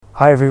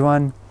Hi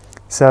everyone.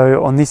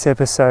 So on this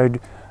episode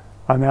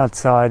I'm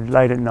outside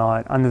late at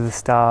night under the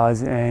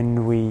stars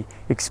and we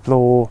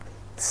explore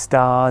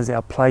stars,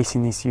 our place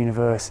in this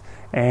universe,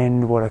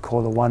 and what I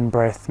call the one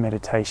breath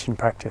meditation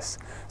practice.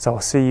 So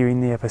I'll see you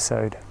in the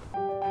episode.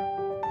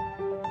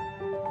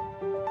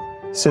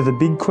 So the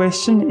big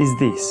question is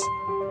this: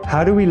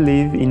 how do we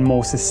live in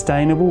more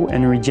sustainable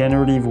and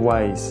regenerative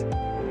ways?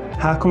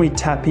 How can we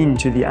tap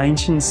into the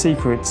ancient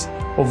secrets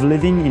of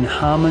living in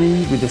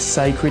harmony with the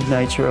sacred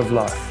nature of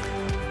life?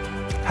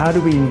 How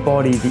do we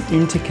embody the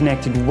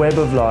interconnected web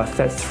of life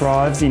that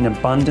thrives in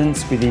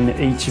abundance within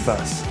each of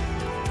us?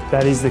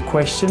 That is the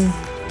question,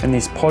 and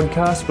this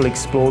podcast will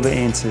explore the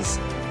answers.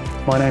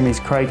 My name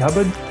is Craig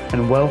Hubbard,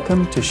 and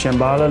welcome to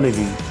Shambhala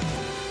Living.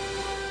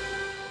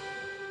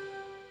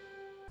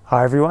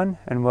 Hi everyone,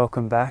 and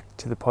welcome back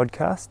to the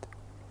podcast.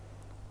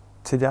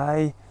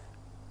 Today,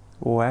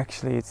 or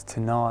actually it's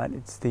tonight,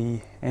 it's the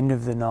end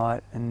of the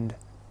night, and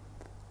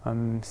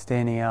I'm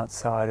standing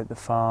outside at the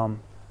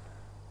farm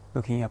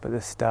looking up at the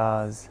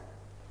stars.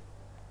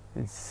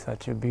 It's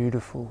such a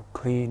beautiful,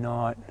 clear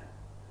night,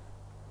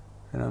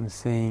 and I'm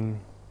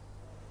seeing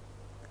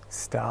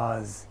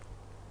stars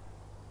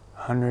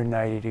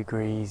 180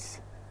 degrees.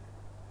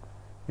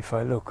 If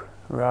I look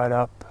right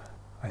up,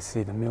 I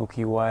see the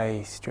Milky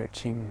Way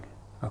stretching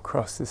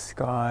across the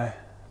sky.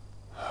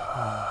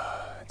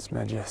 It's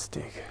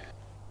majestic.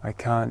 I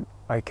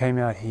came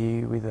out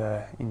here with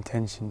an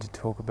intention to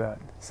talk about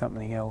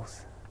something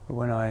else, but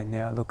when I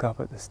now look up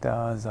at the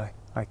stars,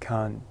 I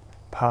can't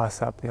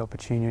pass up the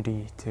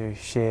opportunity to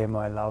share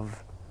my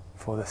love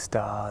for the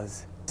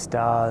stars.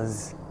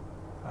 Stars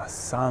are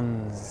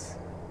suns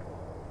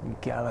and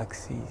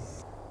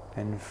galaxies,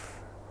 and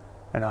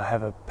I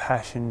have a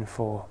passion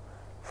for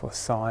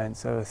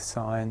science, earth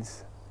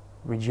science,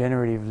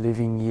 regenerative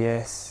living,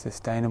 yes,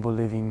 sustainable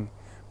living,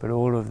 but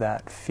all of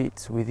that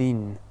fits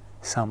within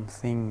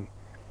something.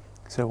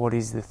 So what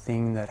is the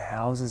thing that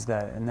houses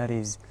that? And that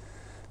is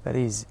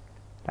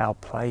our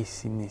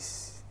place in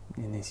this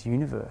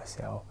universe,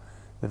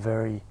 the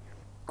very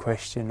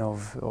question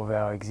of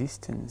our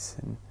existence,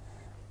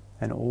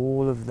 and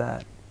all of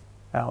that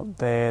out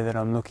there that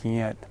I'm looking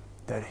at,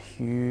 that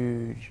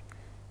huge,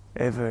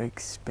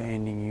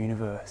 ever-expanding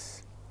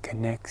universe,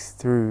 connects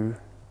through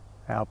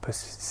our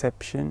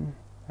perception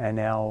and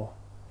our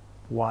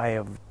way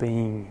of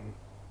being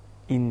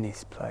in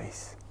this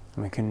place.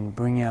 And we can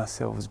bring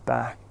ourselves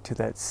back to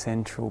that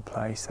central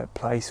place, that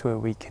place where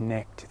we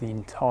connect to the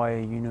entire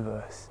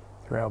universe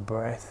through our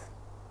breath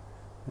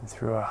and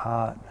through our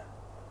heart.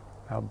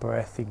 Our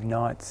breath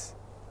ignites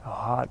our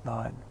heart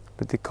light.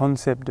 But the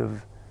concept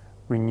of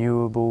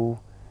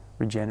renewable,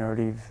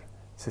 regenerative,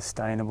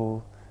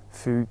 sustainable,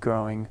 food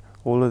growing,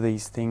 all of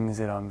these things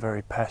that I'm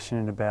very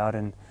passionate about,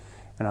 and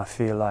I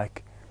feel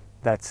like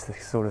that's the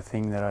sort of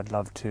thing that I'd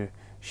love to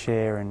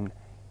share and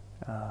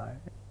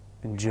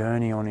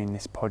journey on in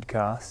this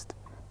podcast.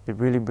 It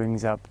really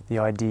brings up the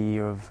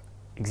idea of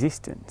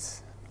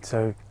existence.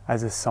 So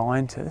as a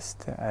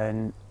scientist,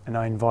 and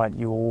I invite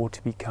you all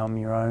to become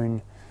your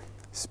own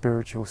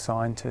spiritual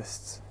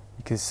scientists,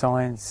 because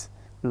science,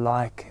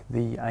 like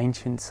the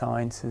ancient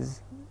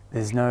sciences,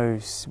 there's no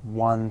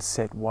one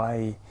set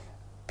way.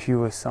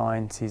 Pure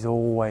science is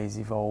always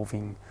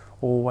evolving,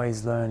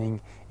 always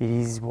learning. It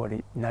is what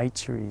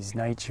nature is.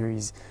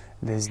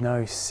 There's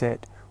no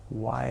set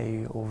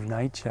way of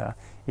nature.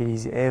 It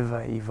is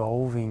ever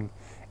evolving,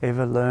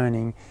 ever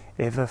learning,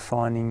 ever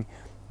finding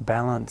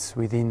balance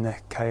within the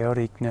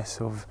chaoticness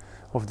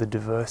of the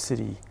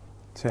diversity.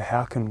 So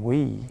how can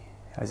we,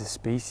 as a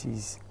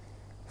species,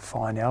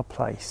 find our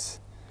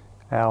place,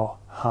 our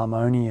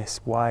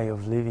harmonious way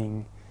of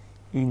living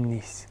in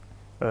this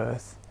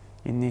earth,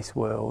 in this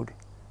world,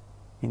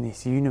 in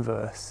this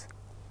universe,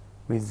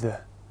 with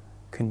the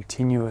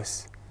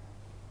continuous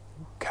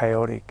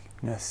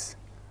chaoticness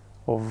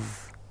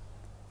of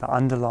the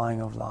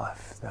underlying of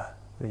life,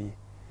 the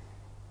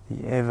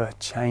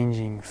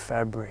ever-changing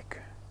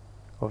fabric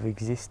of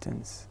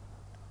existence.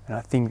 And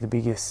I think the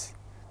biggest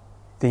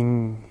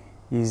thing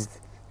is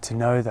to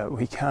know that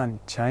we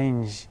can't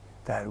change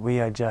that. We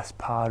are just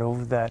part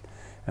of that.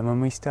 And when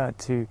we start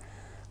to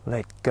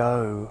let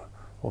go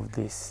of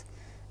this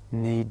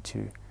need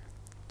to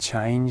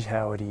change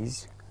how it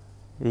is,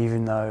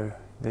 even though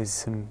there's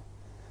some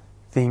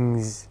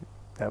things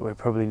that we're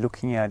probably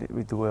looking at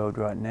with the world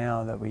right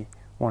now that we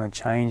want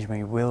to change,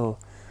 we will,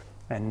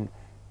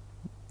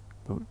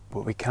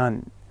 but we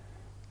can't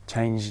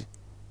change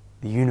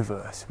the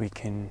universe. We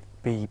can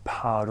be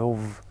part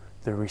of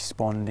the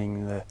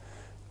responding,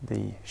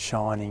 the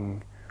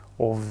shining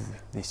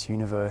of this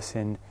universe,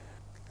 and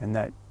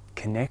that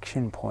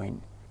connection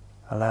point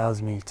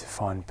allows me to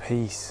find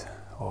peace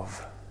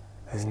of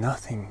there's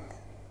nothing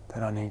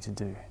that I need to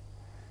do,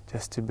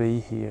 just to be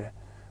here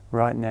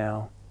right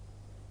now,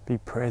 be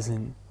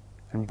present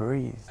and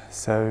breathe.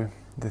 So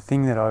the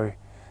thing that I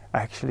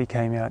actually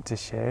came out to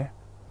share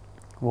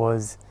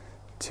was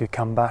to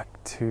come back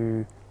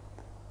to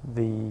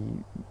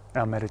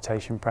our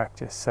meditation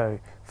practice. So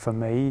for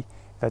me,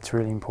 that's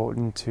really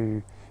important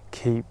to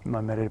keep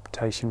my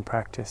meditation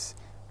practice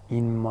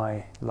in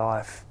my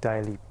life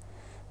daily.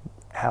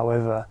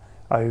 However,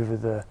 over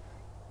the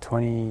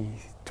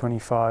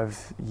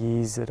 25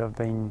 years that I've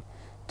been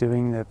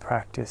doing the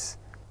practice,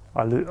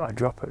 I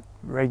drop it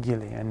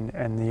regularly,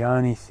 and the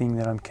only thing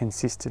that I'm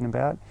consistent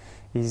about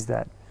is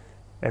that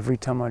every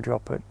time I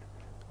drop it,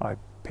 I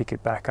pick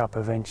it back up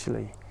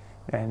eventually,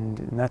 and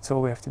that's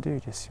all we have to do.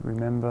 Just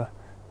remember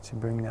to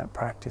bring that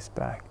practice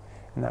back,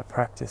 and that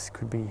practice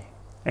could be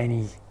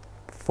any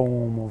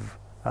form of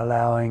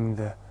allowing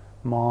the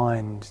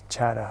mind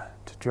chatter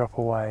to drop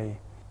away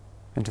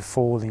and to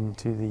fall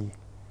into the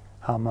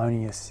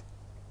harmonious,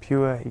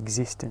 pure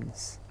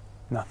existence.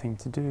 Nothing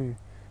to do,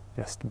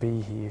 just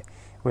be here,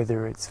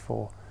 whether it's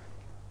for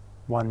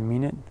 1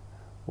 minute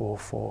or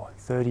for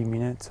 30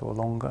 minutes or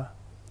longer.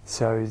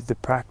 So the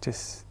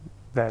practice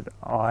that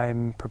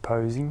I'm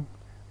proposing,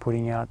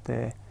 putting out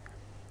there,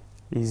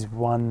 is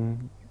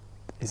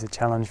a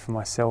challenge for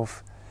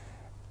myself,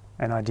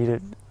 and I did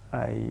it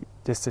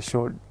just a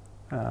short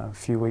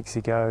few weeks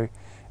ago,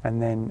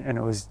 and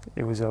it was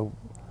a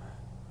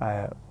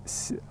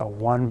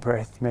one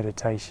breath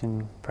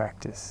meditation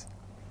practice.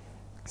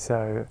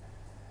 So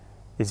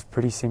it's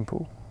pretty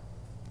simple,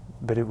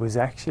 but it was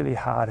actually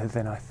harder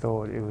than I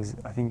thought.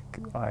 I think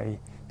I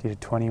did a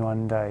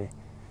 21 day.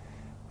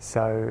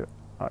 So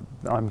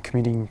I'm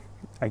committing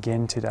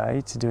again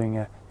today to doing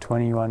a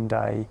 21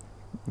 day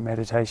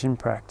meditation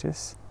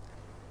practice,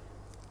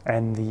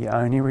 and the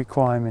only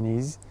requirement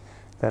is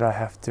that I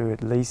have to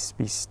at least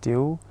be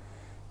still,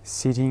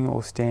 sitting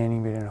or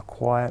standing, but in a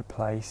quiet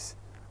place,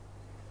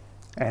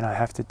 and I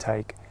have to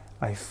take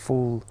a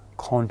full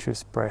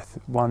conscious breath,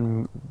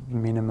 one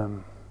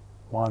minimum,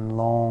 one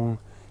long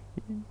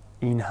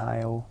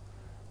inhale,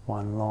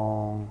 one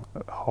long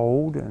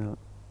hold, and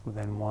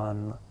then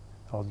one,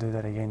 I'll do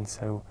that again.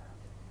 So,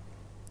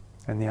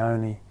 and the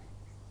only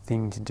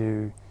thing to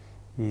do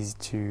is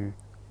to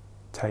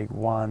take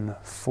one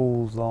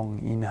full long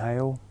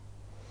inhale,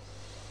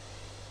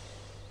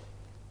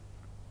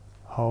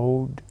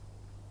 hold,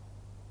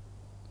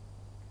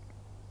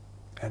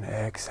 and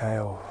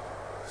exhale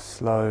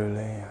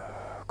slowly,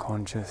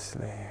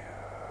 consciously,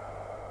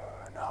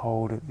 and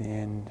hold at the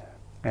end.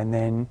 And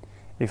then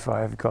if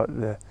I've got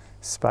the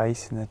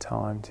space and the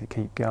time to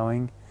keep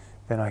going,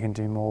 then I can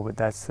do more, but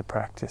that's the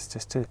practice,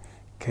 just to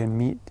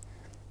commit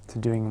to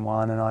doing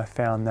one. And I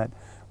found that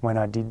when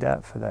I did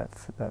that for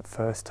that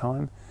first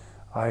time,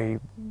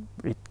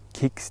 it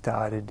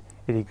kick-started,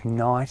 it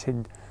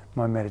ignited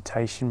my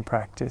meditation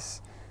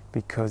practice,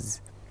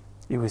 because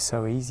it was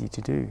so easy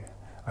to do.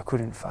 I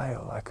couldn't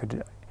fail.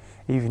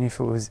 Even if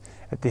it was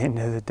at the end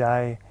of the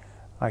day,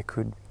 I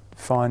could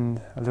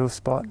find a little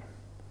spot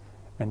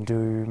and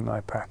do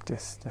my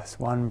practice, just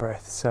one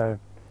breath. So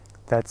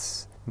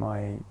that's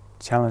my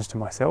challenge to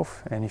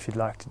myself, and if you'd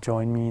like to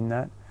join me in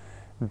that,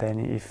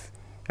 then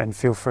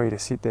feel free to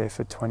sit there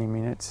for 20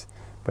 minutes,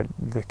 but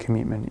the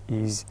commitment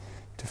is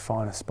to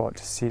find a spot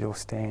to sit or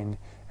stand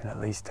and at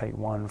least take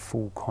one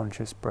full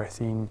conscious breath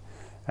in,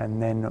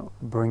 and then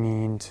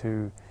bringing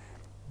into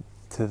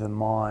the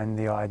mind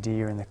the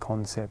idea and the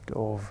concept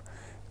of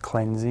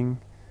cleansing,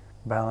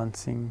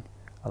 balancing,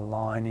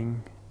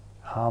 aligning,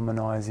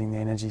 harmonizing the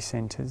energy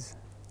centers,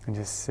 and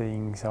just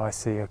seeing. So I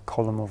see a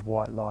column of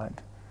white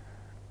light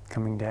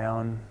coming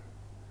down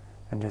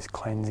and just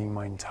cleansing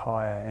my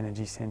entire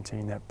energy center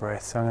in that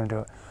breath. So I'm going to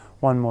do it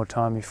one more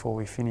time before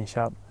we finish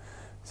up.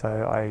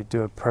 So I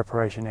do a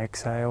preparation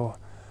exhale,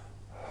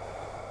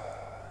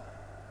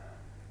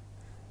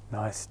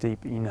 nice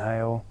deep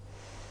inhale,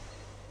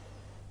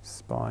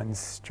 spine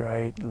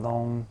straight,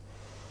 long.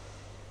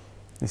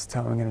 This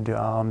time I'm going to do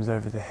arms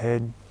over the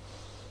head,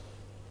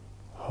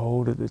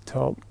 hold at the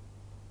top,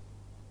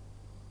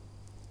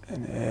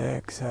 and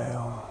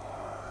exhale,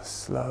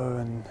 slow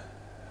and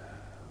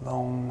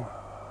long.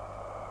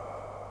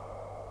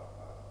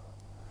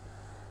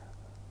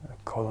 A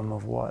column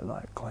of white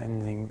light,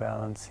 cleansing,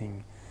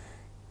 balancing,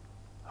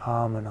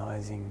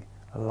 harmonizing,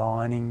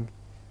 aligning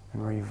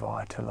and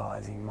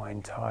revitalizing my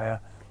entire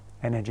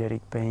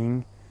energetic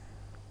being,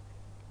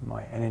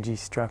 my energy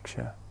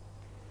structure,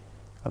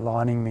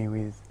 aligning me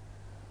with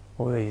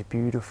all these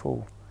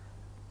beautiful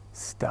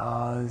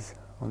stars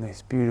on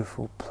this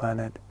beautiful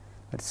planet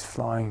that's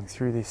flying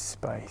through this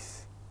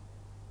space.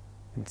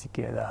 And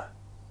together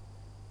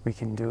we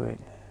can do it.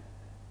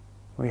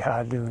 We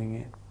are doing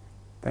it.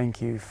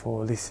 Thank you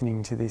for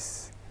listening to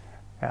this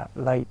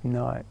late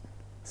night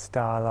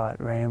starlight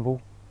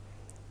ramble.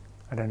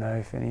 I don't know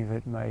if any of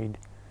it made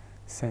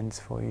sense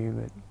for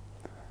you,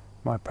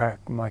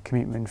 but my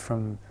commitment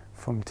from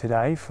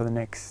today for the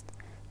next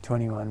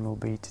 21 will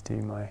be to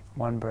do my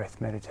one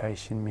breath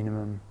meditation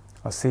minimum.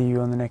 I'll see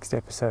you on the next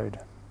episode.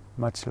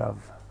 Much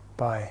love.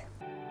 Bye.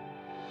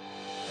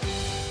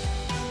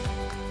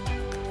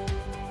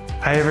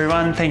 Hey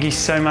everyone, thank you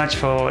so much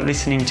for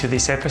listening to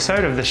this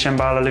episode of the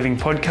Shambhala Living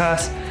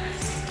Podcast.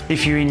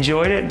 If you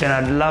enjoyed it, then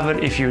I'd love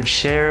it if you would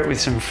share it with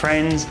some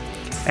friends,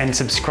 and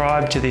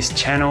subscribe to this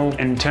channel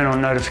and turn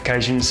on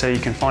notifications so you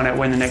can find out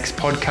when the next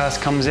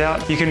podcast comes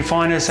out. You can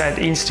find us at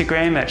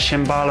Instagram at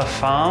Shambhala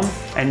Farm,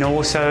 and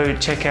also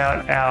check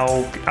out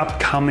our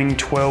upcoming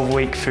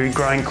 12-week food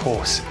growing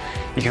course.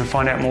 You can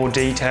find out more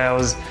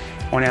details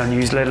on our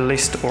newsletter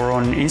list or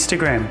on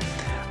Instagram.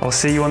 I'll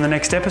see you on the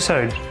next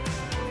episode.